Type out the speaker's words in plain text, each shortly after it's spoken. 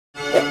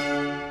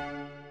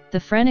The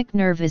phrenic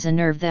nerve is a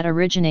nerve that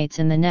originates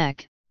in the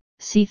neck,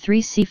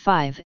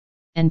 C3-C5,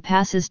 and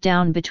passes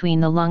down between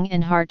the lung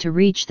and heart to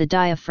reach the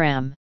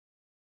diaphragm.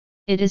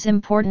 It is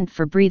important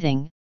for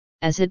breathing,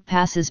 as it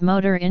passes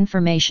motor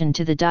information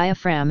to the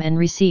diaphragm and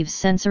receives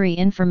sensory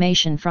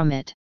information from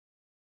it.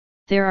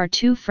 There are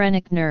two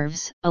phrenic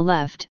nerves, a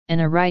left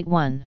and a right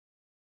one.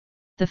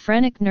 The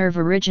phrenic nerve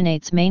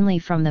originates mainly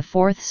from the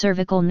fourth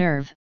cervical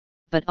nerve,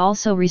 but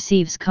also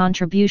receives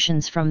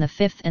contributions from the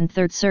fifth and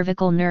third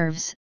cervical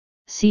nerves,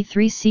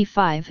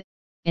 C3-C5,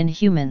 in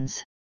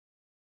humans.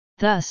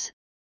 Thus,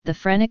 the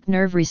phrenic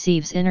nerve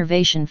receives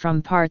innervation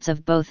from parts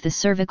of both the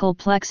cervical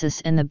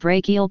plexus and the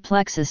brachial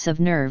plexus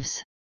of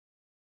nerves.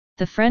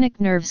 The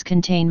phrenic nerves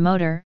contain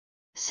motor,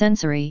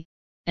 sensory,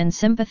 and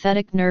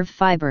sympathetic nerve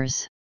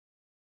fibers.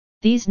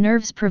 These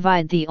nerves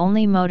provide the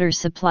only motor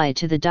supply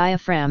to the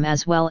diaphragm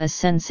as well as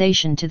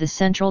sensation to the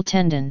central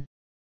tendon.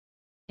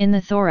 In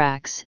the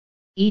thorax,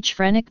 each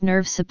phrenic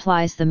nerve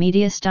supplies the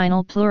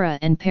mediastinal pleura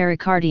and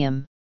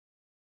pericardium.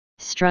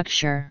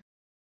 Structure.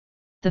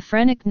 The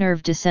phrenic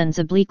nerve descends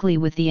obliquely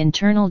with the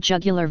internal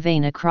jugular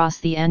vein across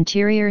the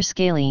anterior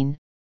scalene,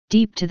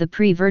 deep to the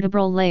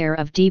prevertebral layer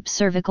of deep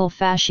cervical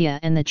fascia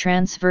and the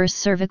transverse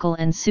cervical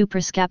and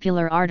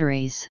suprascapular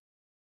arteries.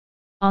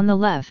 On the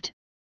left,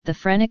 the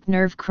phrenic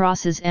nerve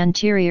crosses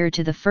anterior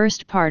to the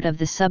first part of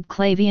the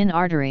subclavian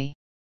artery.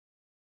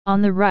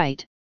 On the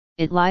right,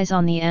 it lies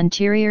on the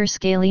anterior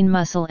scalene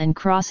muscle and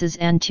crosses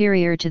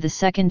anterior to the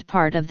second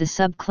part of the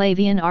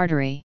subclavian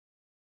artery.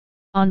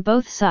 On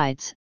both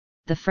sides,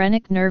 the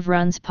phrenic nerve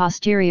runs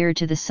posterior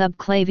to the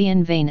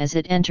subclavian vein as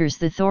it enters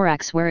the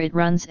thorax, where it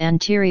runs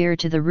anterior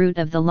to the root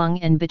of the lung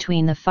and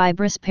between the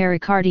fibrous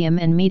pericardium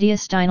and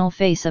mediastinal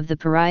face of the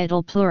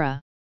parietal pleura.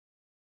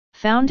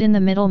 Found in the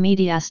middle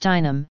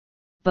mediastinum,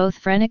 both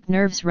phrenic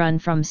nerves run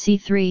from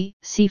C3,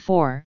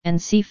 C4, and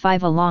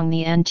C5 along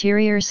the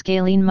anterior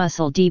scalene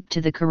muscle deep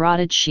to the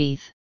carotid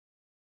sheath.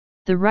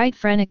 The right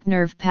phrenic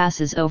nerve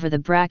passes over the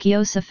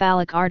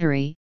brachiocephalic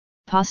artery,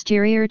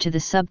 posterior to the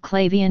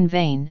subclavian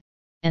vein,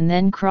 and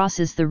then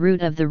crosses the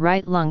root of the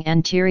right lung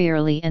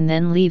anteriorly and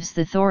then leaves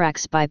the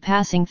thorax by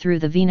passing through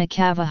the vena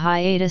cava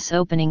hiatus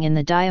opening in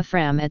the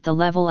diaphragm at the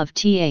level of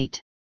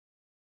T8.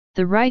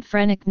 The right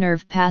phrenic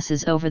nerve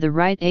passes over the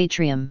right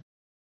atrium.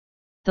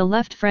 The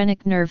left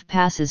phrenic nerve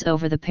passes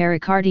over the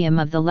pericardium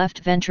of the left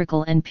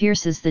ventricle and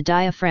pierces the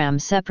diaphragm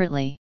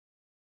separately.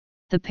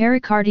 The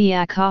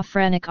pericardiac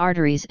phrenic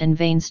arteries and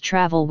veins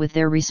travel with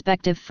their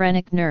respective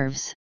phrenic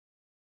nerves.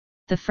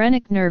 The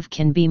phrenic nerve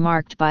can be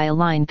marked by a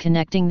line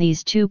connecting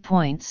these 2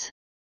 points.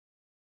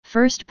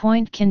 First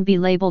point can be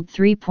labeled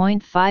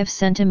 3.5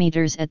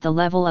 cm at the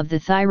level of the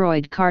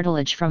thyroid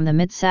cartilage from the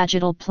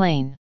mid-sagittal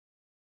plane.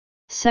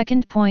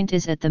 Second point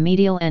is at the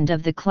medial end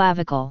of the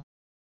clavicle.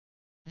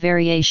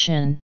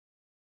 Variation.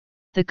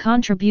 The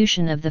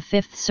contribution of the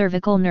fifth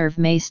cervical nerve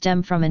may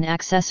stem from an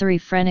accessory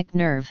phrenic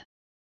nerve.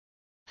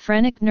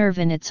 Phrenic nerve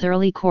in its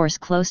early course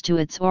close to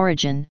its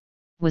origin,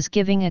 was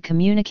giving a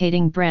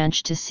communicating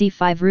branch to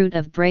C5 root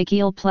of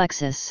brachial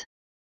plexus.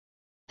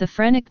 The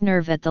phrenic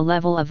nerve at the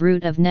level of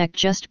root of neck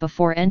just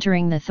before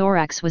entering the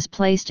thorax was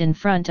placed in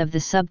front of the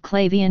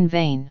subclavian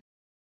vein.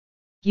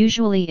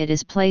 Usually it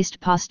is placed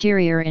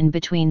posterior in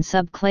between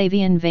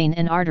subclavian vein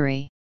and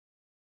artery.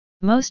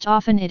 Most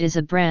often it is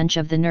a branch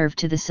of the nerve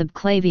to the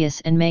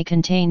subclavius and may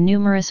contain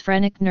numerous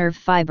phrenic nerve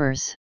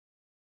fibers.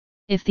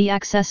 If the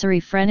accessory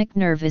phrenic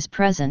nerve is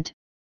present,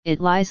 it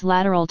lies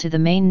lateral to the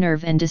main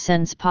nerve and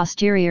descends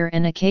posterior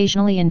and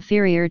occasionally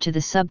inferior to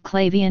the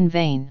subclavian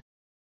vein.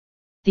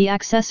 The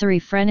accessory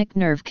phrenic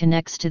nerve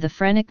connects to the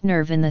phrenic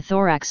nerve in the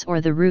thorax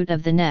or the root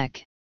of the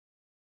neck.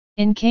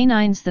 In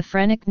canines, the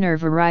phrenic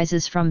nerve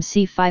arises from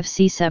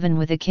C5-C7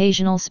 with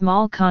occasional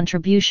small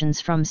contributions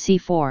from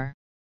C4.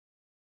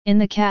 In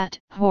the cat,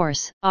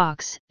 horse,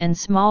 ox, and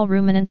small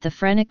ruminant, the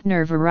phrenic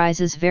nerve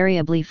arises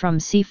variably from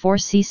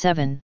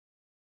C4-C7.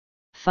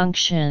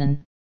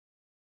 Function.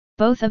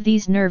 Both of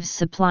these nerves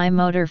supply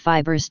motor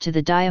fibers to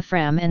the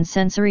diaphragm and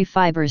sensory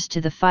fibers to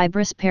the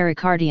fibrous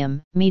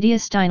pericardium,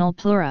 mediastinal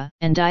pleura,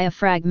 and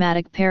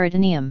diaphragmatic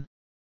peritoneum.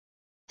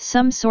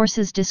 Some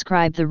sources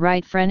describe the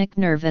right phrenic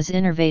nerve as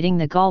innervating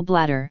the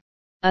gallbladder,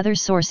 other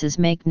sources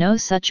make no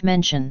such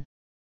mention.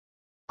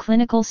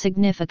 Clinical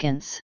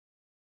significance.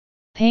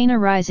 Pain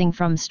arising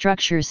from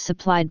structures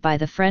supplied by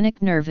the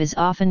phrenic nerve is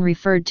often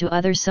referred to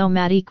other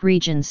somatic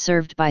regions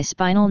served by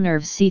spinal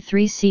nerves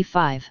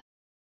C3-C5.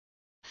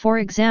 For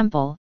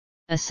example,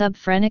 a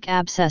subphrenic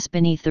abscess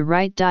beneath the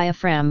right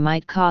diaphragm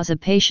might cause a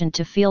patient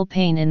to feel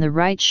pain in the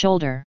right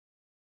shoulder.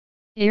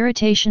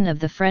 Irritation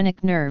of the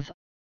phrenic nerve,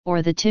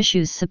 or the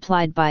tissues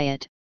supplied by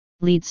it,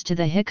 leads to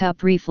the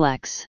hiccup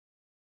reflex.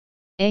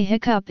 A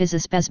hiccup is a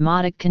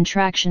spasmodic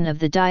contraction of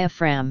the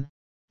diaphragm,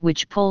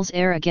 which pulls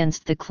air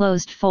against the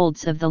closed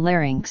folds of the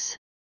larynx.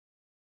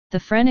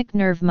 The phrenic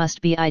nerve must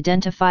be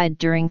identified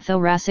during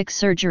thoracic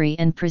surgery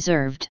and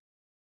preserved.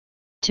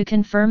 To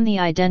confirm the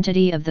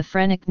identity of the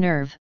phrenic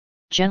nerve,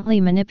 gently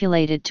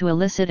manipulate it to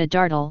elicit a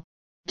dartal,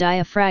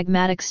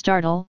 diaphragmatic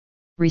startle,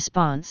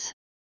 response.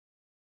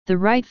 The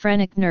right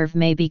phrenic nerve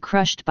may be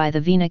crushed by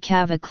the vena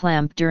cava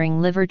clamp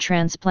during liver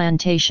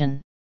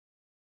transplantation.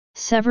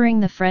 Severing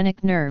the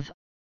phrenic nerve,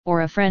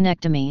 or a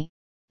phrenectomy,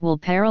 will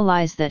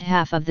paralyze that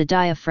half of the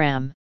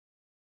diaphragm.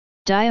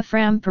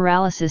 Diaphragm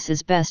paralysis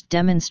is best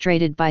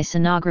demonstrated by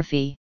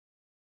sonography.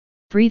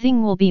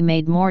 Breathing will be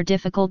made more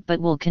difficult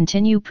but will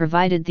continue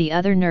provided the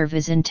other nerve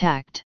is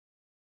intact.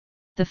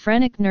 The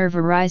phrenic nerve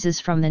arises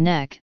from the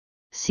neck,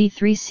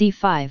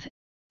 C3-C5,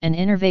 and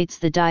innervates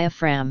the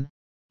diaphragm,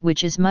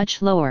 which is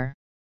much lower.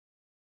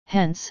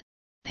 Hence,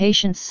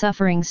 patients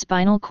suffering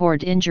spinal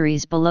cord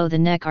injuries below the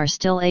neck are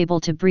still able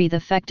to breathe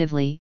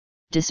effectively,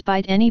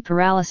 despite any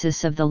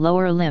paralysis of the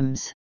lower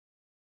limbs.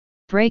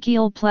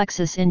 Brachial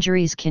plexus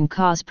injuries can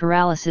cause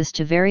paralysis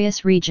to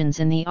various regions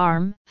in the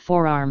arm,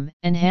 forearm,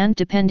 and hand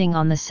depending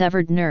on the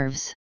severed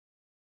nerves.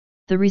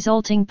 The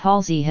resulting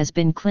palsy has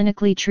been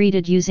clinically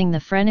treated using the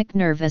phrenic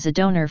nerve as a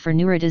donor for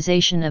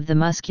neurotization of the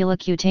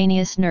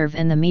musculocutaneous nerve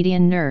and the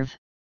median nerve.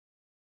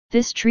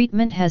 This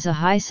treatment has a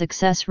high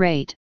success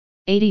rate,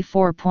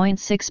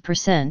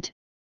 84.6%,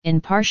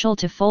 in partial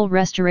to full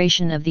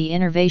restoration of the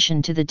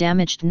innervation to the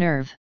damaged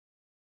nerve.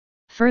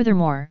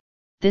 Furthermore,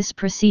 this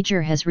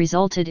procedure has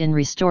resulted in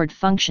restored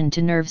function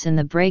to nerves in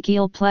the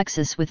brachial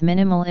plexus with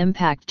minimal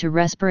impact to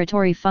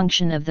respiratory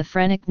function of the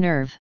phrenic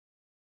nerve.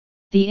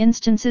 The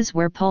instances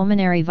where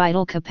pulmonary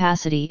vital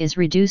capacity is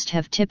reduced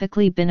have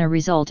typically been a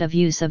result of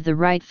use of the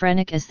right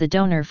phrenic as the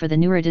donor for the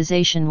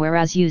neurotization,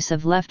 whereas use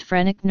of left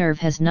phrenic nerve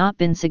has not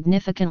been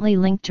significantly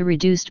linked to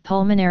reduced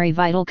pulmonary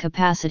vital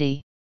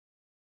capacity.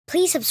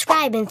 Please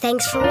subscribe and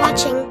thanks for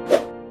watching.